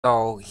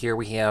So here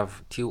we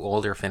have two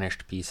older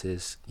finished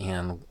pieces,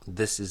 and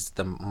this is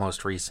the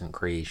most recent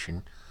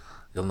creation.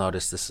 You'll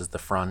notice this is the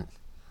front,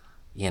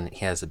 and it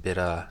has a bit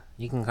of,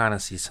 you can kind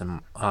of see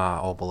some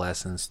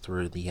opalescence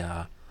through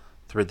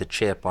the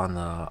chip on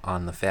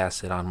the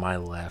facet on my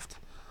left,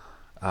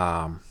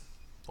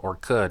 or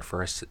could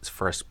for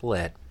for a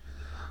split.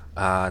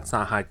 It's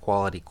not high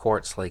quality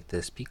quartz like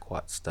this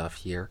Pequot stuff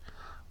here,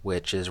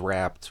 which is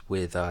wrapped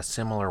with a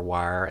similar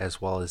wire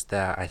as well as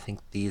that. I think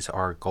these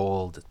are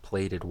gold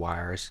plated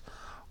wires.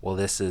 Well,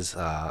 this is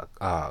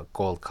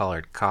gold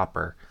colored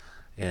copper,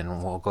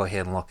 and we'll go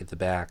ahead and look at the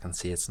back and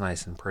see it's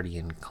nice and pretty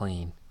and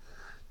clean.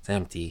 It's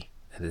empty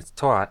and it's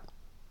taut.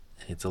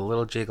 It's a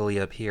little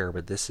jiggly up here,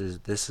 but this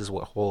is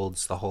what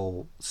holds the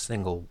whole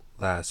single,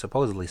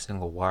 supposedly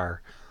single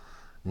wire.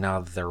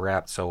 Now that they're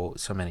wrapped so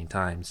many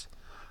times,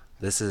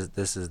 this is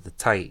the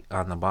tight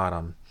on the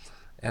bottom,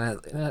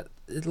 and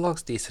it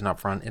looks decent up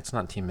front. It's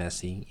not too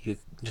messy. You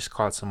just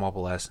caught some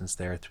opalescence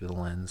there through the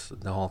lens.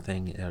 The whole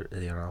thing,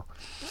 you know.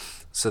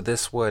 So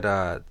this would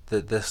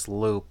this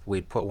loop,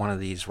 we'd put one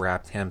of these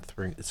wrapped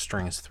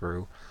strings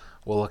through.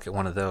 We'll look at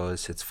one of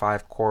those. It's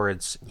 5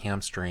 cords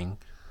hamstring,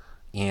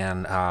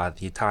 and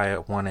you tie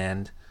at one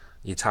end,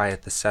 you tie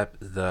at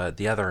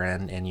the other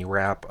end, and you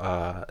wrap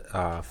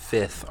a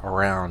fifth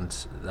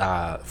around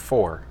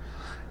 4,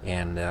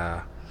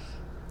 and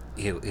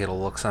it'll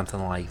look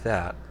something like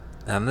that.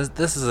 And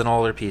this is an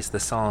older piece, the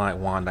selenite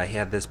wand. I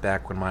had this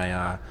back when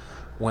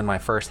my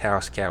first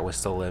house cat was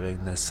still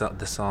living. The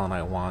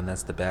selenite wand.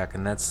 That's the back,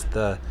 and that's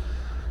the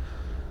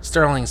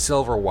sterling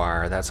silver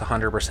wire. That's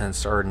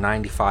 100% or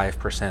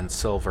 95%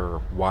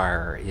 silver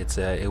wire.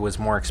 It was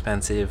more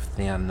expensive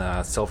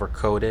than silver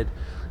coated.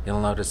 You'll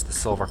notice the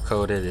silver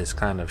coated is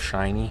kind of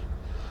shiny.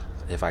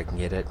 If I can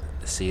get it,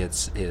 see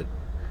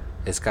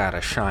it's got a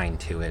shine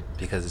to it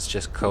because it's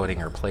just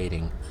coating or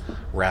plating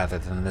rather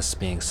than this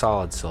being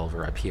solid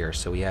silver up here.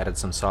 So we added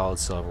some solid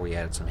silver, we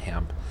added some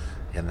hemp,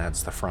 and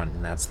that's the front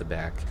and that's the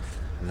back.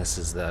 And this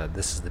is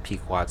the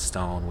Pequot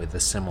stone with a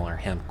similar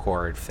hemp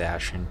cord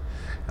fashion.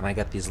 And I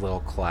got these little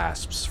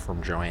clasps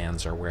from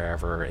Joann's or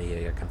wherever.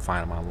 You can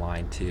find them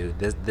online too.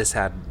 This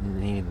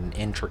needed an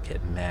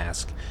intricate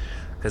mask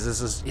because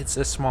it's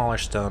a smaller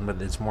stone, but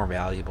it's more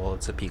valuable.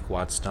 It's a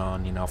Pequot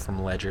stone,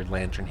 from Ledyard,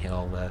 Lantern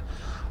Hill, the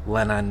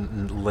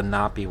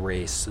Lenape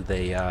race.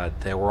 They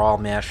were all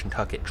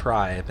Mashantucket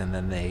tribe, and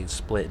then they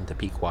split into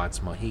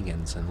Pequots,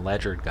 Mohegans, and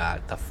Ledyard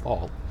got the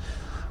fault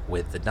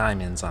with the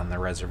diamonds on the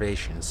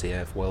reservation. See,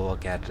 if we'll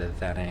look at it at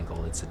that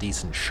angle, it's a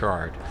decent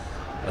shard.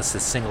 It's a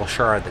single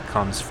shard that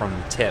comes from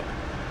the tip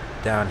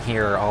down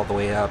here all the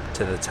way up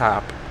to the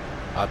top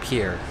up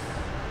here.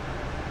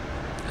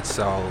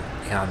 So,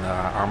 and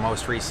our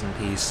most recent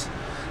piece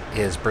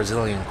is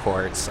Brazilian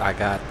quartz. I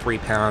got 3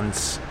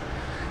 pounds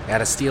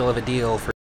at a steal of a deal for